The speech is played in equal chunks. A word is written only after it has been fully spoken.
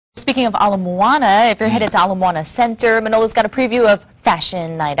Speaking of Moana, if you're headed to Moana Center, Manolo's got a preview of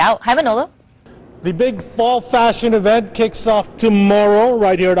Fashion Night Out. Hi, Manolo. The big fall fashion event kicks off tomorrow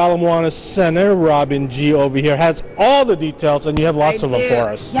right here at Moana Center. Robin G over here has all the details, and you have lots of them for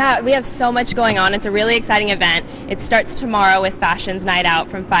us. Yeah, we have so much going on. It's a really exciting event. It starts tomorrow with Fashion's Night Out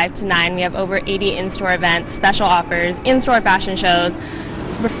from 5 to 9. We have over 80 in-store events, special offers, in-store fashion shows,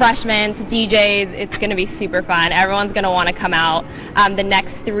 refreshments, DJs. It's going to be super fun. Everyone's going to want to come out. The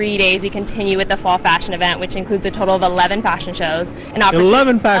next 3 days we continue with the fall fashion event, which includes a total of 11 fashion shows.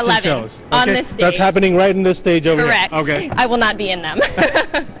 11 fashion shows? On okay. this stage. That's happening right in this stage over Correct. here. Okay. I will not be in them.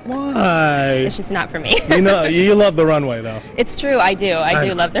 Why? It's just not for me. You know, you love the runway though. It's true, I do. I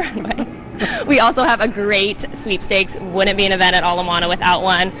do love the runway. We also have a great sweepstakes. Wouldn't be an event at Moana without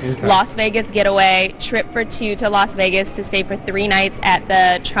one. Okay. Las Vegas getaway, trip for 2 to Las Vegas to stay for 3 nights at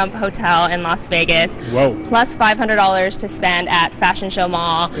the Trump Hotel in Las Vegas. Whoa. Plus $500 to spend at Fashion Show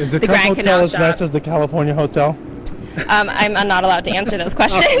Mall. Is the Trump Hotel as nice as the California Hotel? I'm not allowed to answer those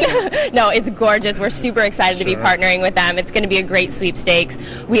questions. No, it's gorgeous. We're super excited to be partnering with them. It's going to be a great sweepstakes.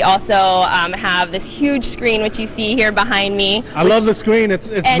 We also have this huge screen, which you see here behind me. I love the screen. It's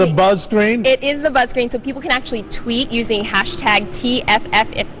the buzz screen. It is the buzz screen, so people can actually tweet using hashtag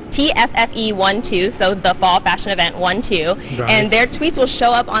TFFE12, so the Fall Fashion Event 12, nice. And their tweets will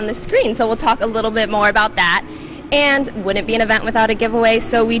show up on the screen. So we'll talk a little bit more about that. And wouldn't be an event without a giveaway,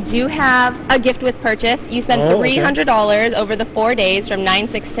 so we do have a gift with purchase. You spend $300 over the 4 days from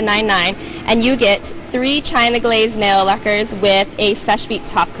 9/6 to 9/9, and you get 3 China Glaze nail lacquers with a Seche Vite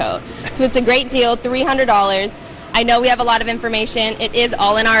top coat. So it's a great deal, $300. I know we have a lot of information. It is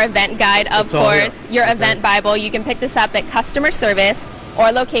all in our event guide, of course, your event Bible. You can pick this up at customer service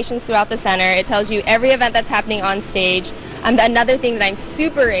or locations throughout the center. It tells you every event that's happening on stage. Another thing that I'm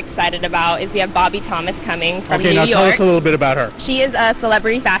super excited about is we have Bobby Thomas coming from New York. Okay, now tell us a little bit about her. She is a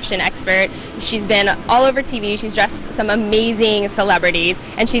celebrity fashion expert. She's been all over TV. She's dressed some amazing celebrities,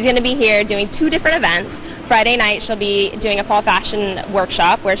 and she's going to be here doing 2 different events. Friday night, she'll be doing a fall fashion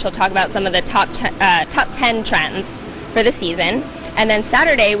workshop where she'll talk about some of the top 10 trends for the season. And then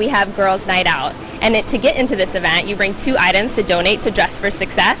Saturday, we have Girls Night Out. And to get into this event, you bring 2 items to donate to Dress for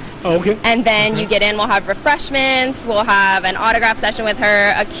Success. Okay. And then you get in, we'll have refreshments, we'll have an autograph session with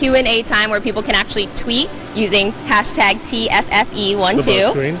her, a Q&A time where people can actually tweet using hashtag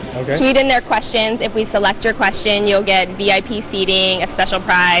TFFE12. Okay. Tweet in their questions. If we select your question, you'll get VIP seating, a special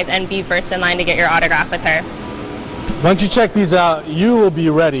prize, and be first in line to get your autograph with her. Once you check these out, you will be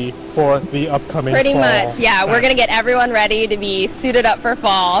ready for the upcoming fall. Pretty much, yeah. We're going to get everyone ready to be suited up for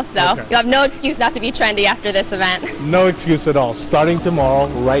fall, so you'll have no excuse not to be trendy after this event. No excuse at all. Starting tomorrow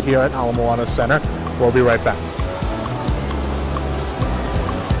right here at Moana Center. We'll be right back.